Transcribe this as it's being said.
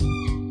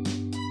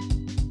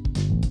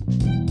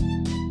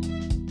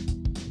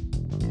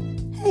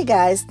Hey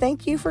guys,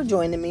 thank you for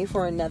joining me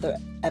for another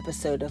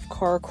episode of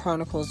Car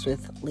Chronicles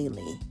with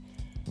LiLi.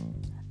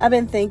 I've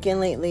been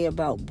thinking lately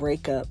about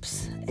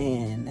breakups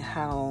and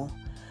how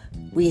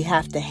we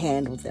have to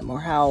handle them, or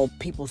how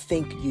people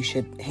think you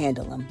should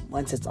handle them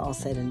once it's all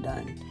said and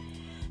done.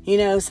 You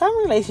know, some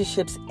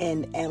relationships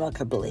end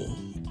amicably,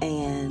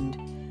 and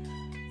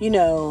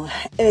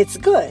it's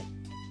good.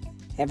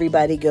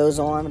 Everybody goes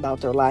on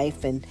about their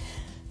life and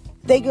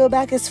they go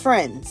back as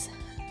friends.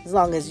 As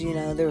long as,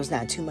 there was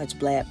not too much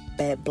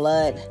bad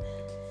blood,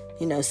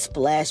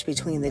 splashed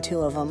between the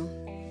two of them.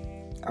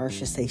 Or I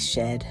should say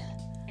shed.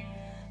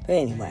 But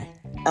anyway,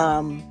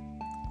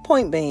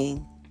 point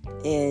being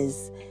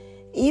is,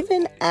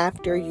 even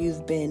after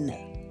you've been,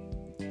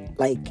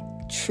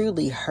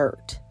 truly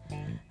hurt,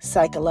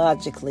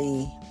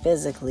 psychologically,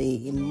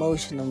 physically,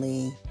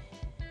 emotionally,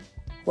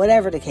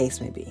 whatever the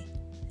case may be,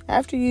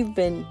 after you've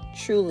been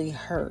truly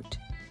hurt,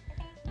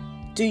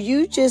 do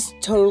you just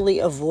totally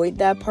avoid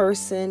that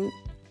person?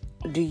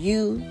 Do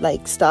you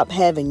stop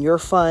having your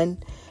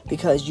fun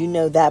because you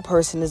know that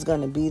person is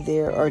going to be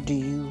there? Or do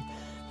you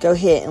go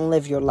ahead and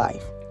live your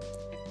life?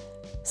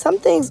 Some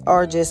things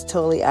are just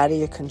totally out of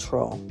your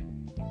control.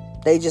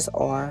 They just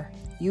are.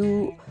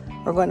 You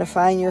are going to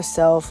find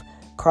yourself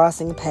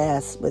crossing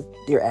paths with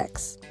your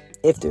ex.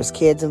 If there's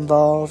kids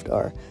involved,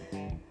 or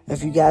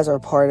if you guys are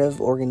part of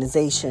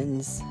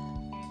organizations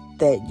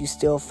that you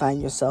still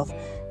find yourself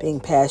being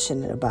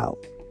passionate about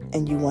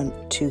and you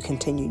want to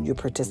continue your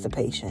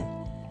participation.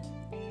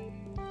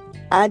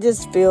 I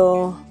just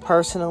feel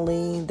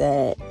personally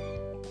that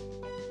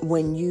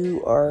when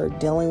you are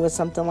dealing with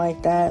something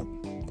like that,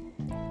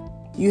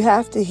 you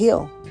have to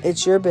heal.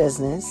 It's your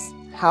business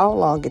how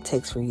long it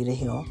takes for you to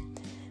heal,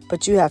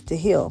 but you have to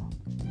heal.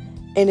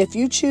 And if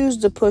you choose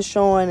to push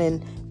on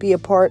and be a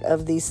part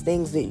of these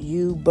things that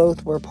you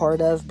both were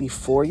part of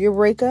before your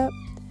breakup,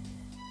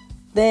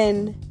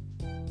 then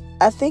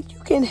I think you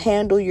can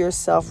handle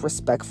yourself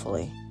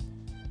respectfully.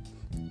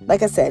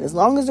 Like I said, as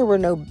long as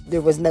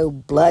there was no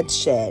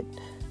bloodshed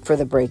for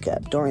the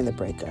breakup, during the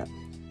breakup,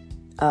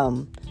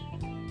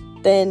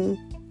 then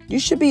you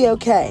should be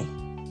okay.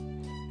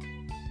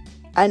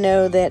 I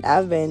know that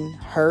I've been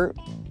hurt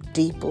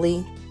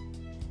deeply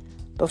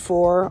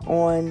before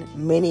on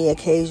many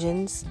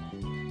occasions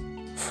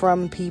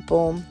from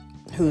people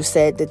who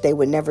said that they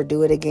would never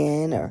do it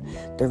again, or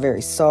they're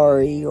very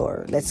sorry,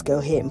 or let's go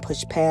ahead and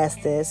push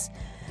past this.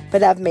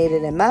 But I've made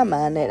it in my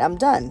mind that I'm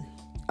done.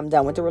 I'm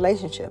done with the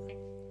relationship.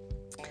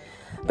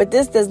 But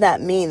this does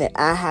not mean that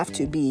I have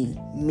to be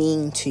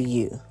mean to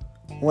you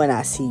when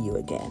I see you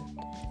again.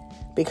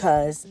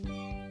 Because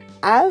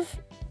I've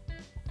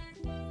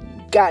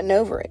gotten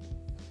over it.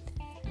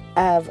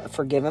 I've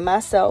forgiven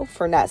myself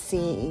for not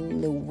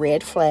seeing the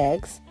red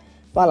flags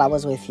while I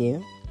was with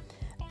you.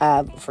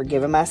 I've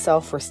forgiven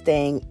myself for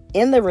staying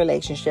in the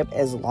relationship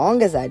as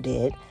long as I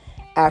did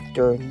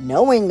after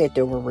knowing that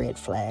there were red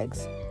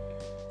flags.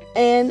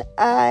 And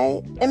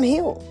I am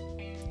healed.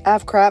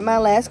 I've cried my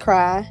last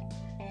cry,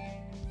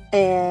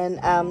 and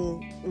I'm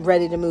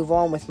ready to move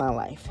on with my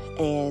life.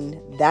 And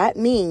that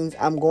means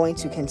I'm going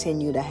to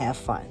continue to have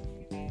fun.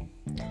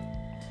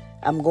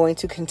 I'm going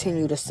to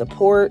continue to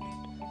support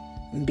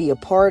and be a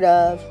part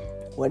of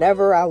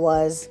whatever I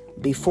was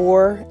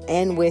before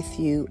and with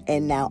you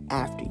and now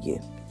after you.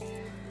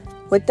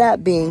 With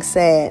that being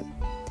said,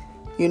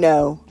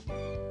 I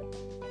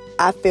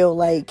feel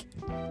like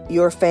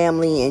your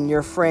family and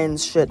your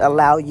friends should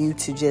allow you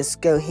to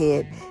just go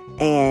ahead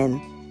and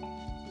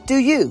do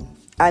you.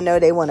 I know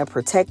they want to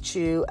protect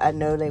you. I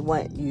know they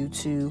want you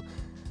to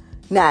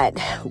not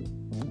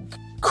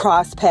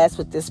cross paths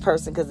with this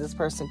person, because this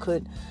person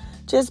could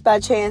just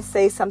by chance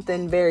say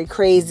something very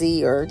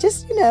crazy, or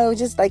just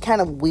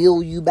kind of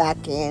wheel you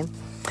back in.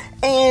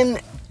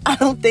 And I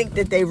don't think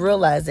that they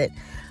realize it.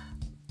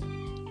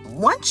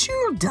 Once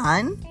you're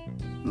done,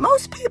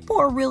 most people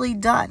are really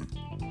done.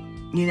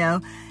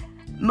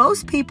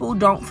 Most people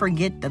don't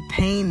forget the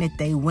pain that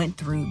they went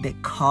through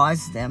that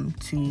caused them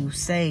to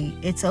say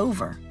it's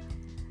over.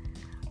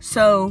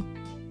 So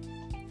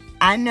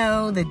I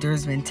know that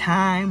there's been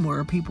time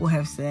where people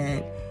have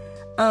said,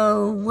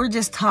 oh, we're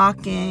just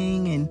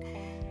talking, and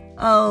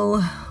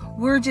oh,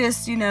 we're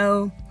just,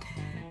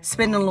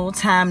 spending a little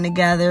time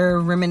together,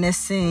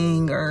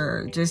 reminiscing,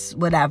 or just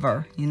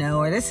whatever,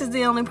 or this is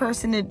the only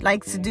person that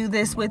likes to do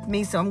this with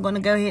me, so I'm going to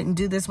go ahead and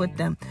do this with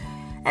them.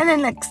 And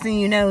then next thing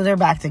you know, they're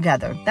back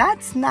together.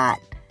 That's not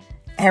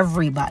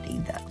everybody,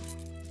 though.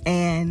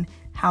 And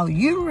how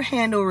you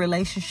handle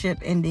relationship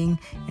ending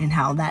and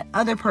how that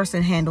other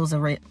person handles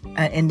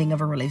ending of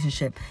a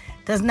relationship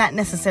does not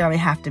necessarily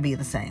have to be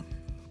the same.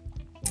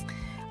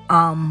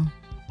 There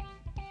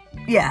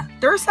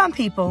are some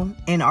people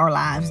in our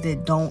lives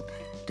that don't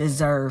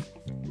deserve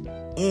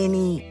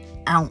any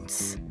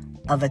ounce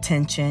of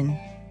attention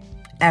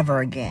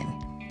ever again.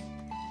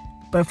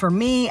 But for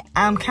me,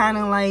 I'm kind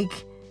of like,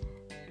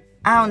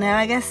 I don't know,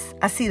 I guess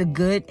I see the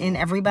good in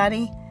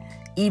everybody.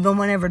 Even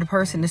whenever the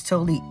person is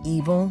totally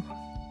evil,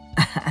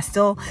 I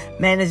still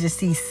manage to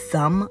see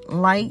some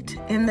light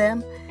in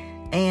them.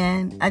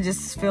 And I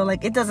just feel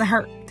like it doesn't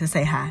hurt to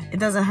say hi. It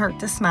doesn't hurt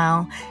to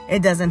smile.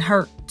 It doesn't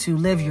hurt to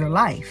live your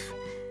life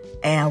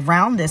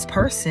around this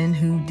person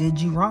who did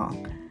you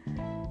wrong.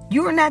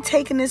 You are not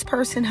taking this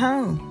person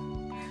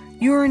home.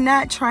 You are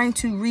not trying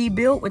to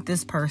rebuild with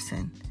this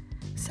person.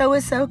 So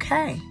it's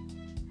okay.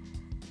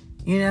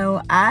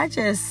 I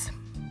just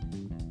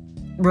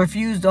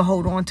refuse to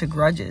hold on to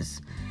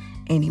grudges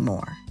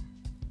anymore.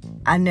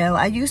 I know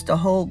I used to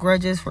hold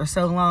grudges for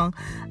so long,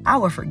 I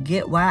would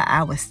forget why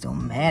I was still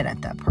mad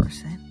at that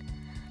person.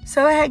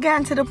 So it had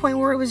gotten to the point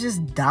where it was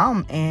just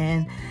dumb,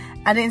 and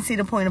I didn't see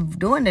the point of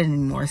doing it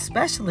anymore,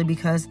 especially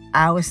because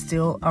I was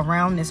still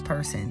around this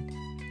person.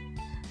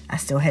 I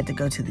still had to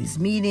go to these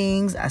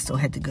meetings. I still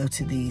had to go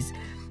to these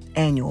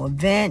annual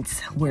events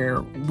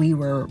where we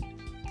were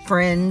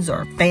friends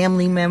or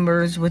family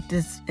members with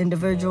this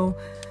individual,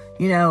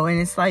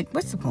 and it's like,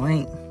 what's the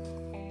point?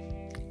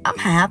 I'm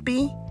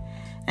happy.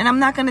 And I'm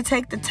not going to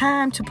take the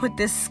time to put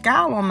this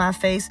scowl on my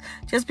face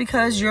just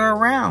because you're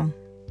around.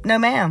 No,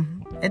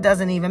 ma'am. It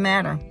doesn't even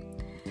matter.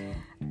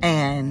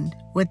 And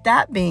with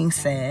that being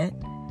said,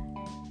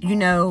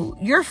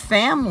 your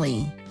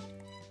family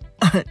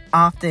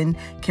often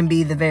can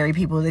be the very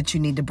people that you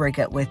need to break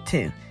up with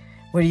too.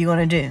 What are you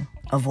going to do?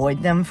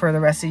 Avoid them for the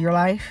rest of your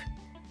life?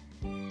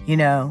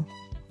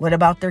 What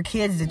about their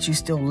kids that you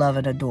still love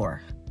and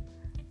adore?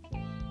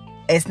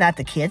 It's not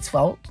the kids'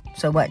 fault.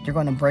 So what? You're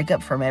going to break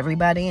up from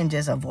everybody and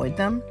just avoid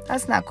them?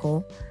 That's not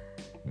cool.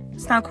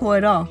 It's not cool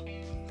at all.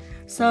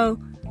 So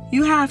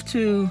you have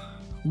to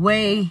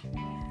weigh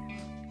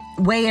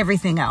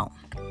everything out.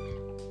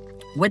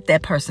 What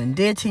that person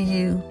did to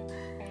you.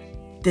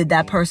 Did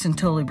that person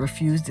totally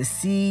refuse to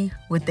see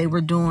what they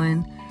were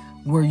doing?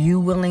 Were you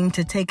willing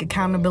to take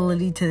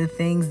accountability to the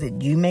things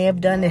that you may have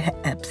done that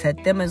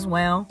upset them as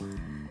well?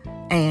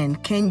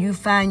 And can you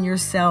find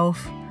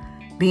yourself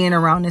being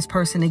around this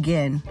person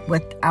again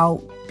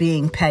without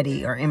being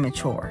petty or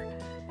immature?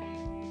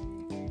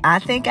 I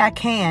think I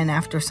can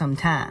after some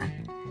time.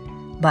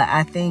 But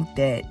I think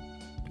that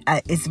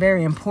it's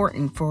very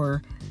important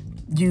for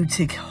you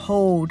to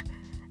hold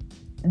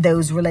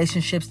those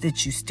relationships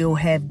that you still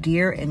have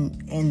dear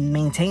and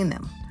maintain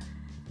them.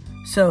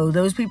 So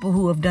those people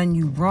who have done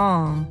you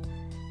wrong,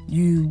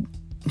 you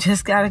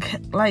just gotta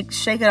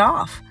shake it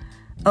off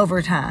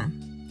over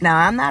time. Now,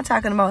 I'm not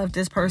talking about if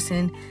this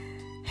person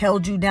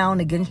held you down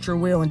against your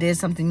will and did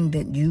something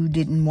that you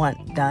didn't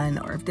want done,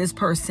 or if this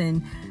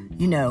person,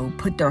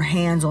 put their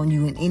hands on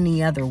you in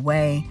any other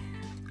way,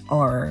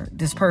 or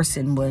this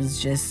person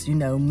was just,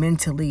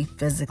 mentally,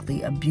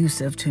 physically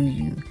abusive to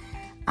you.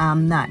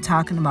 I'm not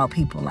talking about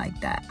people like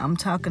that. I'm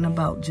talking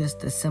about just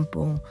the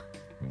simple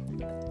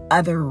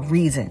other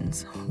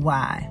reasons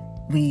why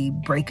we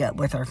break up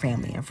with our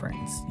family and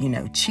friends.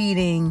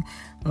 Cheating,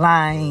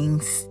 lying,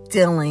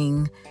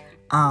 stealing,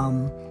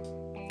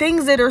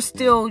 things that are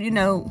still,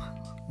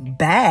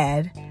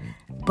 bad,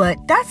 but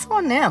that's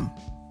on them.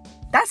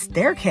 That's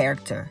their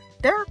character.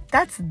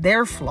 That's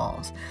their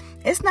flaws.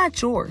 It's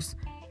not yours.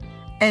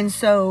 And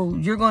so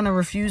you're going to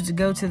refuse to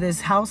go to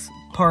this house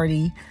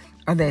party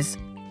or this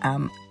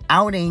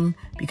outing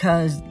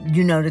because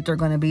you know that they're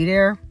going to be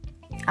there.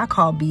 I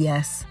call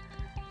BS,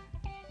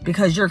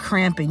 because you're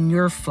cramping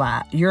your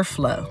flow.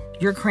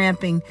 You're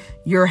cramping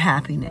your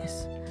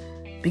happiness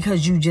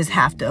because you just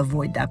have to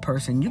avoid that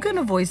person. You can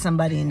avoid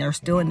somebody and they're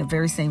still in the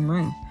very same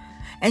room.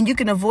 And you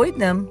can avoid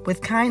them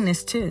with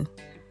kindness too.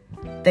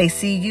 They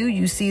see you,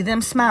 you see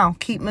them, smile,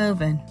 keep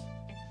moving.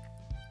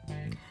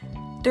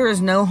 There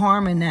is no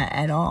harm in that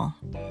at all.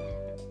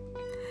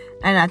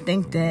 And I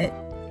think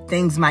that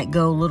things might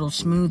go a little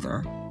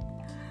smoother.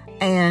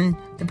 And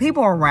the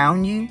people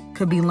around you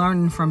could be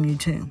learning from you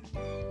too.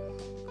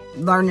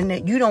 Learning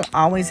that you don't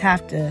always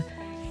have to,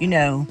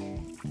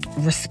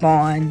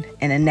 respond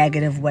in a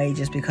negative way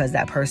just because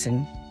that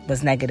person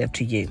was negative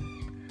to you.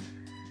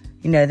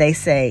 They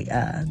say,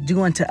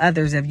 do unto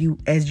others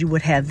as you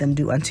would have them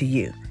do unto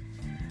you.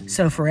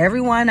 So for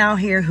everyone out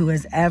here who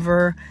has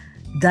ever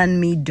done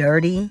me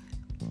dirty,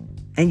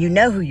 and you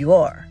know who you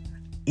are,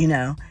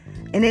 and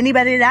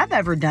anybody that I've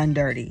ever done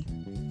dirty,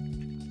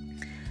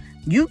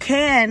 you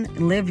can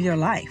live your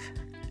life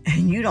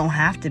and you don't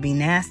have to be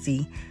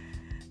nasty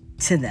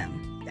to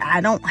them.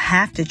 I don't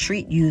have to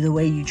treat you the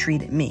way you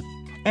treated me,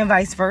 and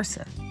vice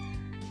versa.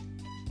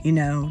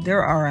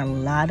 There are a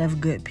lot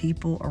of good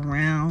people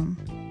around,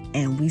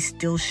 and we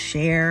still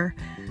share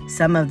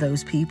some of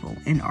those people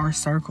in our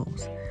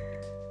circles.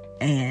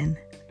 And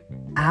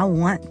I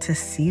want to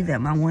see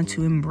them. I want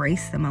to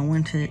embrace them. I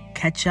want to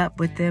catch up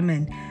with them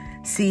and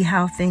see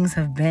how things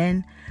have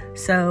been.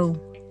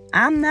 So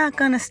I'm not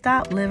going to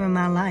stop living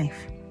my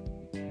life.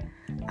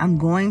 I'm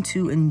going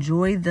to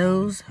enjoy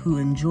those who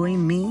enjoy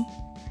me.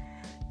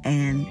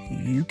 And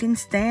you can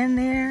stand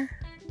there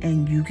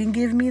and you can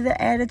give me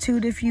the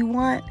attitude if you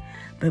want.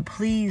 But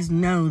please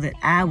know that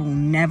I will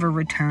never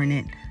return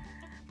it,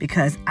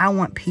 because I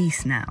want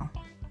peace now.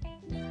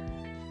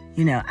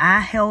 I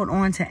held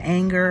on to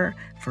anger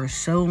for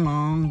so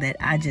long that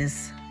I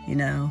just,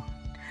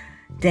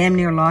 damn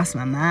near lost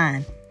my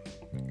mind.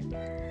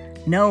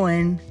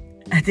 Knowing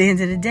at the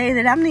end of the day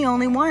that I'm the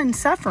only one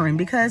suffering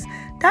because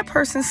that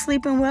person's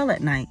sleeping well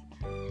at night.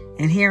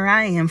 And here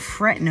I am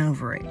fretting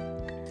over it.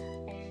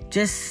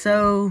 Just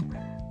so,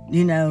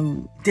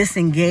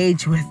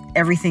 disengaged with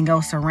everything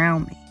else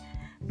around me.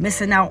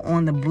 Missing out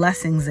on the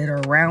blessings that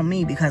are around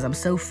me because I'm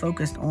so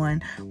focused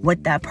on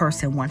what that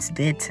person once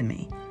did to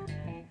me.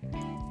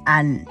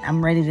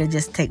 I'm ready to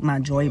just take my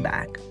joy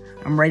back.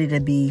 I'm ready to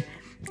be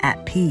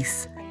at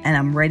peace. And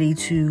I'm ready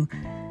to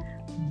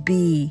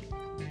be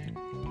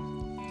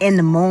in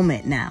the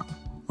moment now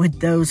with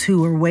those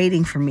who are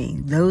waiting for me,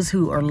 those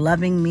who are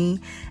loving me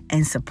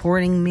and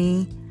supporting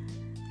me,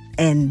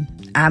 and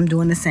I'm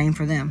doing the same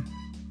for them.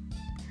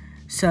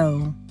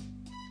 So,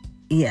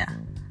 yeah,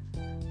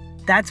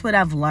 that's what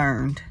I've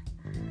learned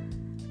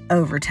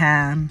over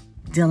time,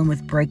 dealing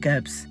with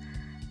breakups,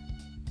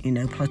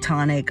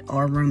 platonic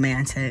or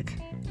romantic.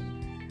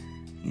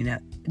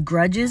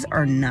 Grudges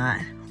are not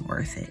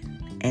worth it.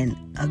 And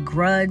a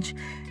grudge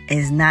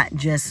is not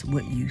just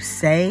what you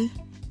say,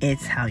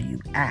 it's how you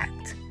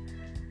act.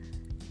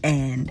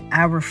 And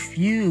I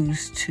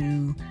refuse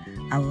to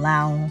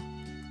allow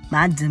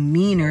my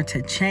demeanor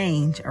to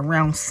change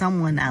around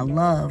someone I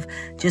love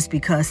just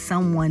because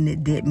someone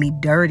that did me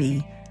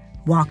dirty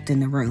walked in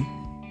the room.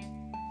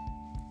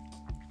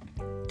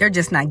 They're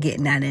just not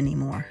getting that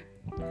anymore.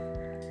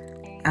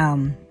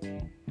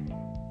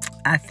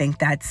 I think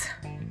that's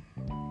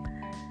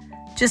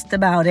just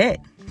about it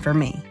for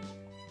me.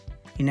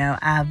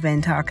 I've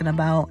been talking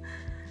about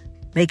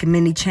making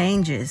many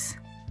changes.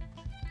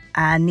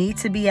 I need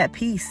to be at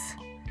peace.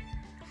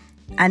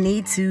 I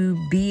need to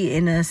be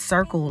in a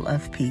circle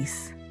of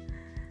peace.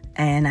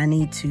 And I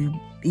need to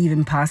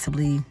even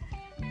possibly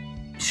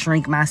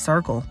shrink my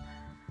circle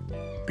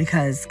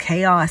because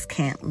chaos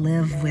can't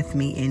live with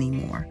me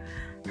anymore.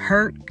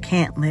 Hurt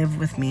can't live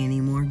with me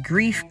anymore.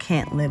 Grief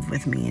can't live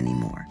with me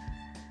anymore.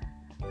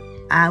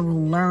 I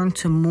will learn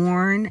to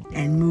mourn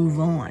and move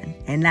on.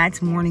 And that's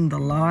mourning the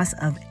loss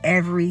of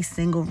every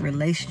single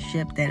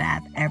relationship that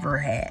I've ever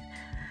had,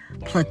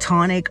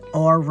 platonic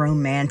or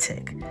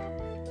romantic.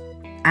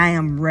 I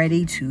am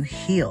ready to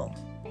heal.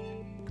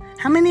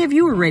 How many of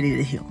you are ready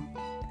to heal?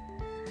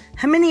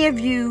 How many of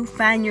you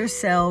find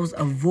yourselves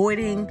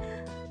avoiding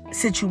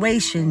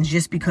situations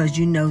just because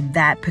you know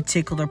that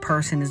particular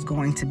person is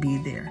going to be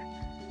there?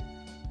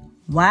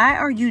 Why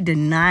are you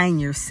denying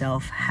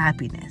yourself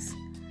happiness?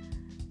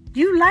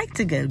 You like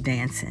to go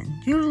dancing.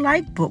 You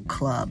like book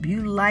club.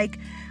 You like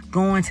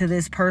going to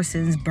this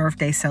person's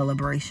birthday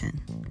celebration.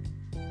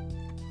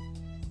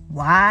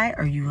 Why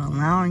are you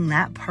allowing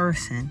that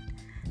person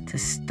to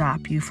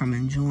stop you from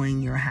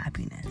enjoying your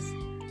happiness?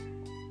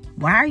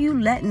 Why are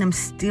you letting them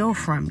steal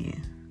from you?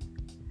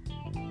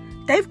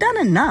 They've done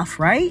enough,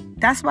 right?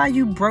 That's why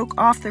you broke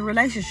off the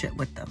relationship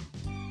with them.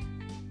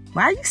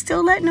 Why are you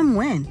still letting them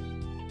win?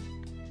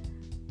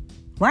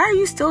 Why are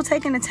you still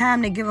taking the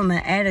time to give them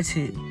an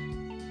attitude?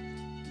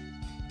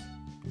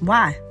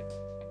 Why?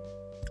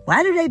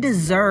 Why do they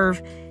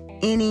deserve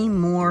any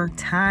more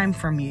time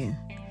from you?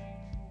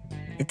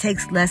 It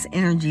takes less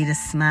energy to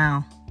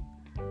smile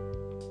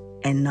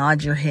and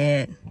nod your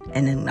head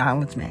in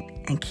acknowledgement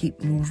and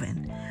keep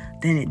moving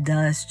than it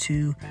does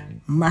to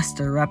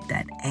muster up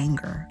that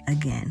anger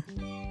again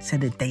so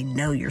that they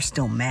know you're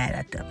still mad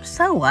at them.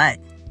 So what?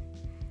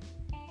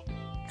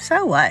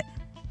 So what?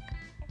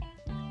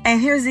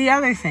 And here's the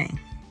other thing.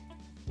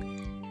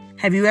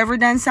 Have you ever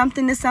done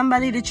something to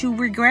somebody that you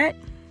regret?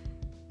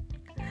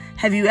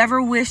 Have you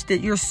ever wished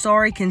that your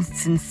sorry can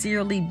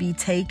sincerely be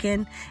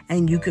taken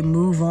and you can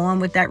move on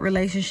with that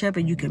relationship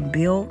and you can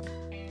build?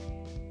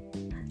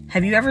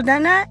 Have you ever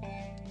done that?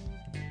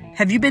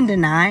 Have you been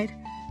denied?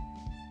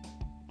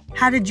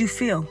 How did you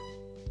feel?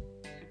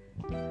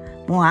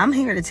 Well, I'm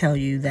here to tell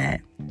you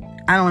that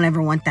I don't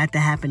ever want that to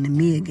happen to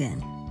me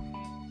again.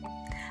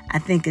 I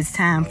think it's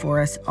time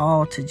for us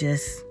all to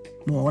just,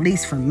 well, at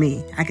least for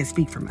me, I can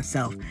speak for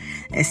myself.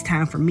 It's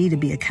time for me to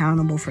be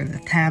accountable for the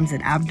times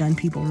that I've done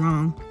people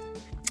wrong.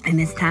 And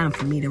it's time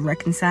for me to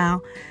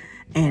reconcile.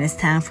 And it's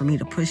time for me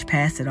to push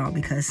past it all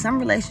because some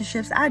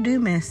relationships I do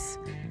miss.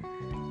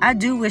 I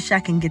do wish I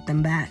can get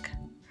them back.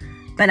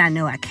 But I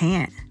know I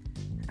can't.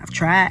 I've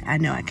tried. I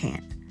know I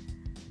can't.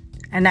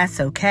 And that's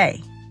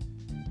okay.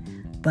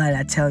 But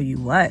I tell you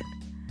what,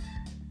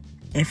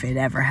 if it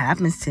ever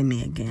happens to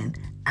me again,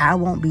 I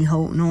won't be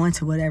holding on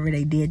to whatever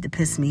they did to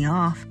piss me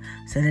off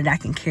so that I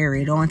can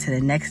carry it on to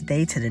the next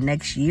day, to the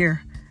next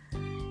year.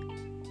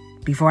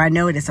 Before I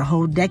know it, it's a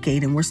whole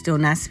decade and we're still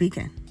not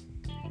speaking.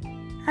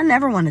 I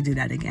never want to do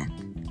that again.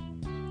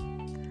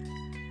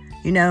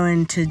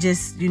 And to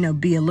just,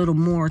 be a little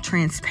more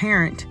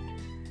transparent,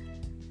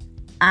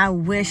 I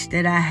wish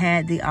that I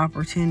had the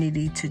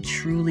opportunity to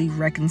truly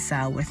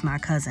reconcile with my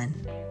cousin.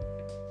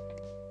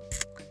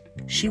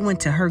 She went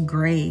to her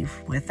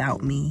grave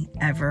without me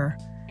ever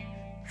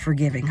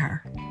forgiving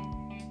her.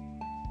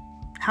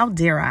 How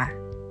dare I?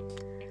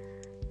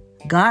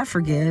 God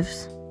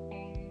forgives.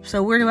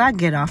 So where do I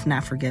get off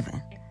not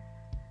forgiving?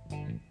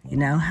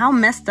 How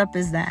messed up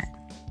is that?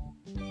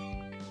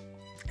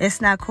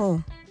 It's not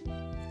cool.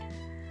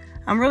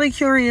 I'm really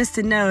curious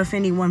to know if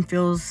anyone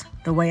feels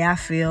the way I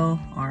feel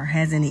or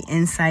has any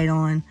insight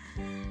on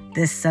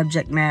this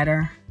subject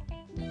matter.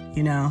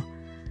 You know,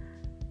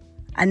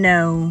 I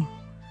know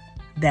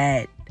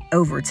that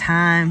over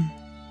time,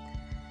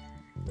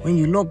 when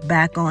you look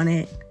back on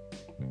it,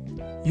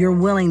 you're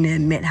willing to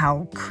admit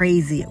how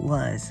crazy it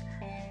was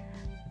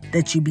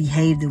that you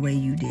behaved the way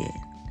you did.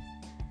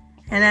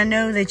 And I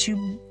know that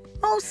you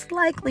most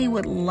likely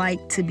would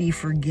like to be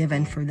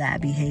forgiven for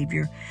that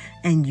behavior,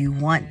 and you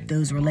want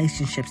those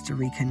relationships to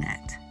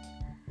reconnect.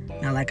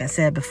 Now, like I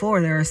said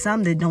before, there are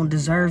some that don't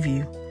deserve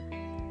you,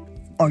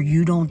 or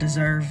you don't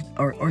deserve,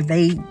 or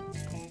they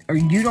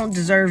don't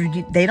deserve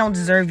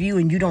you,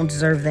 and you don't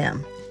deserve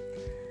them.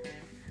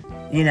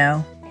 You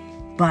know,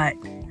 but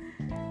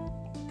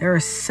there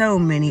are so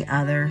many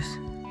others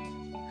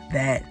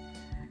that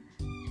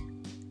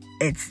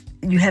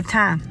you have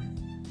time.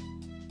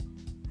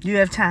 You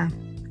have time.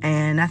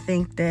 And I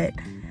think that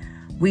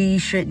we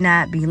should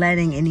not be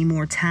letting any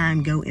more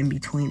time go in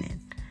between it.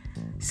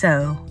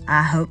 So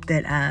I hope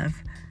that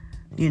I've,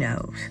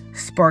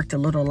 sparked a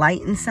little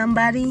light in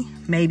somebody.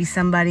 Maybe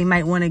somebody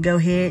might want to go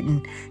ahead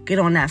and get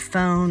on that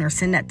phone or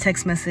send that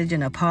text message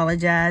and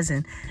apologize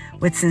and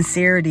with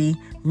sincerity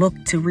look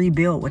to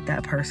rebuild with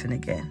that person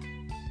again.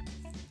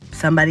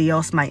 Somebody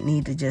else might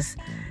need to just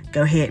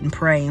go ahead and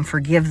pray and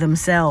forgive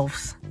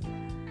themselves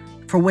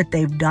for what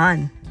they've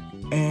done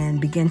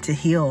and begin to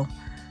heal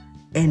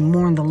and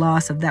mourn the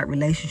loss of that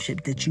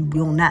relationship that you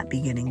will not be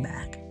getting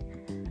back.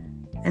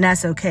 And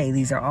that's okay.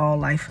 These are all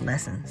life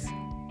lessons.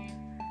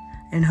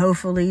 And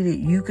hopefully that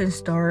you can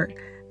start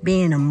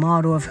being a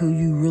model of who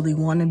you really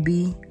want to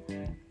be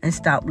and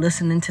stop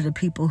listening to the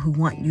people who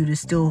want you to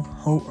still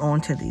hold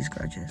on to these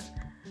grudges.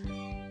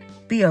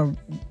 Be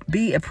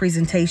a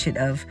presentation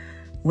of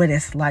what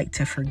it's like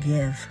to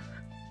forgive.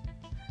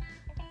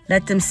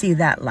 Let them see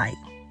that light.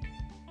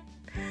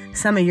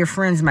 Some of your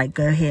friends might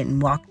go ahead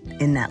and walk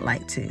in that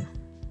light too.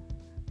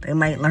 They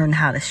might learn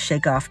how to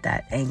shake off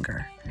that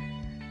anger.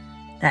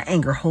 That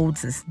anger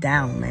holds us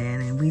down,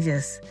 man, and we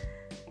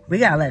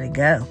gotta let it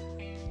go.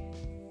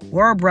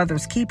 We're our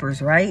brother's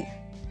keepers, right?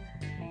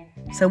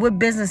 So what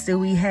business do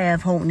we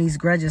have holding these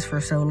grudges for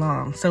so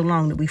long? So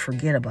long that we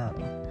forget about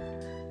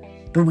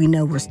them. But we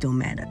know we're still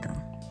mad at them.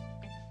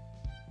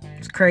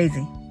 It's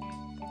crazy.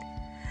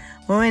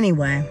 Well,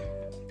 anyway,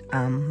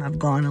 I've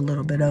gone a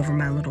little bit over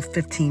my little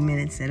 15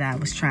 minutes that I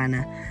was trying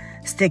to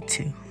stick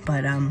to.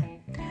 But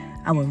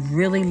I would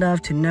really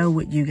love to know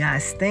what you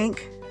guys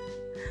think.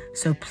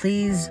 So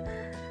please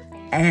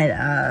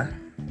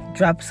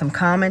drop some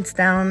comments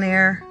down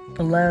there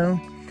below.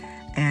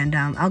 And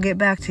I'll get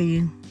back to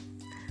you.